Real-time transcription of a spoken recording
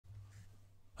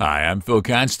Hi, I'm Phil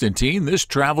Constantine. This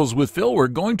Travels with Phil. We're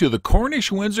going to the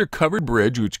Cornish-Windsor Covered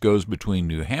Bridge, which goes between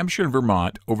New Hampshire and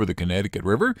Vermont over the Connecticut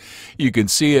River. You can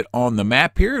see it on the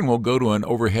map here, and we'll go to an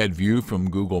overhead view from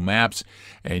Google Maps,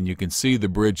 and you can see the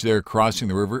bridge there crossing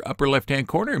the river. Upper left-hand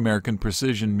corner, American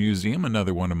Precision Museum,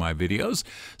 another one of my videos.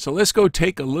 So let's go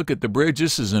take a look at the bridge.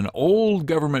 This is an old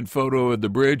government photo of the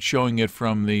bridge showing it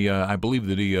from the, I believe,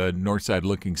 the north side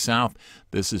looking south.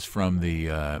 This is from the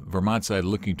Vermont side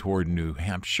looking toward New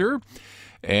Hampshire.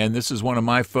 And this is one of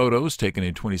my photos taken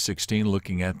in 2016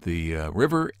 looking at the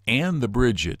river and the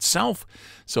bridge itself.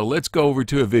 So let's go over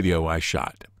to a video I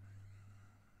shot.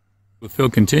 With Phil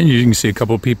continues, you can see a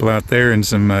couple of people out there in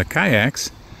some kayaks.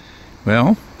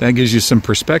 Well, that gives you some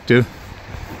perspective.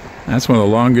 That's one of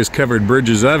the longest covered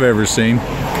bridges I've ever seen.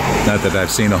 Not that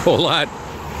I've seen a whole lot.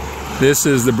 This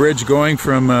is the bridge going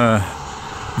from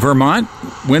Vermont,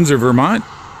 Windsor, Vermont,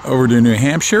 over to New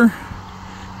Hampshire.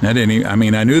 I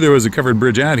knew there was a covered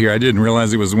bridge out here. I didn't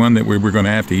realize it was one that we were going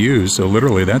to have to use. So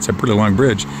literally, that's a pretty long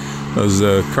bridge. Those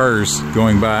cars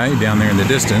going by down there in the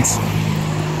distance,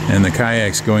 and the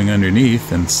kayaks going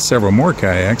underneath, and several more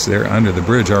kayaks there under the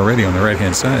bridge already on the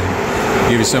right-hand side.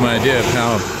 Give you some idea of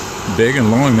how big and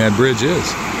long that bridge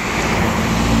is.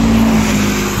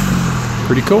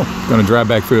 Pretty cool. Going to drive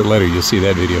back through it later. You'll see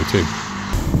that video too.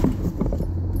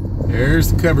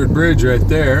 There's the covered bridge right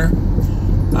there.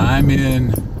 I'm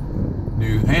in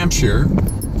New Hampshire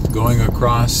going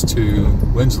across to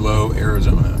Winslow,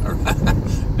 Arizona.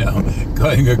 No,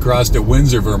 going across to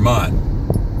Windsor, Vermont.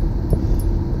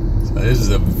 So this is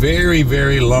a very,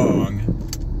 very long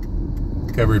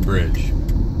covered bridge.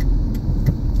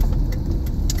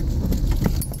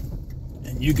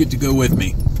 And you get to go with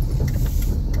me.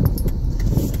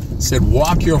 It said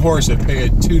walk your horse and pay a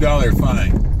 $2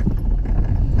 fine.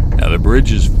 Now, the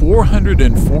bridge is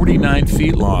 449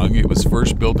 feet long. It was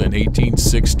first built in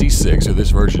 1866, or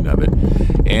this version of it.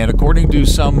 And according to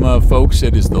some folks,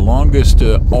 it is the longest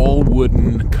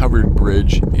all-wooden covered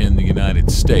bridge in the United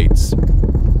States. All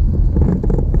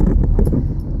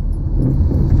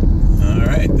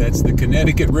right, that's the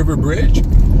Connecticut River Bridge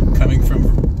coming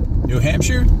from New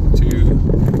Hampshire to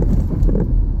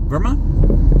Vermont.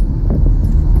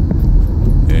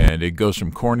 And it goes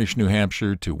from Cornish, New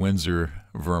Hampshire to Windsor,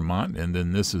 Vermont. And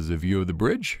then this is a view of the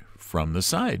bridge from the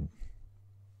side.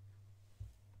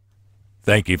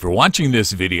 Thank you for watching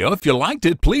this video. If you liked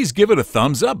it, please give it a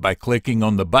thumbs up by clicking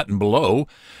on the button below.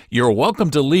 You're welcome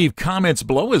to leave comments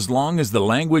below as long as the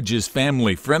language is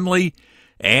family friendly.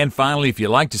 And finally, if you'd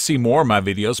like to see more of my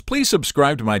videos, please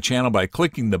subscribe to my channel by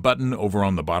clicking the button over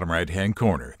on the bottom right-hand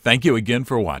corner. Thank you again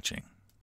for watching.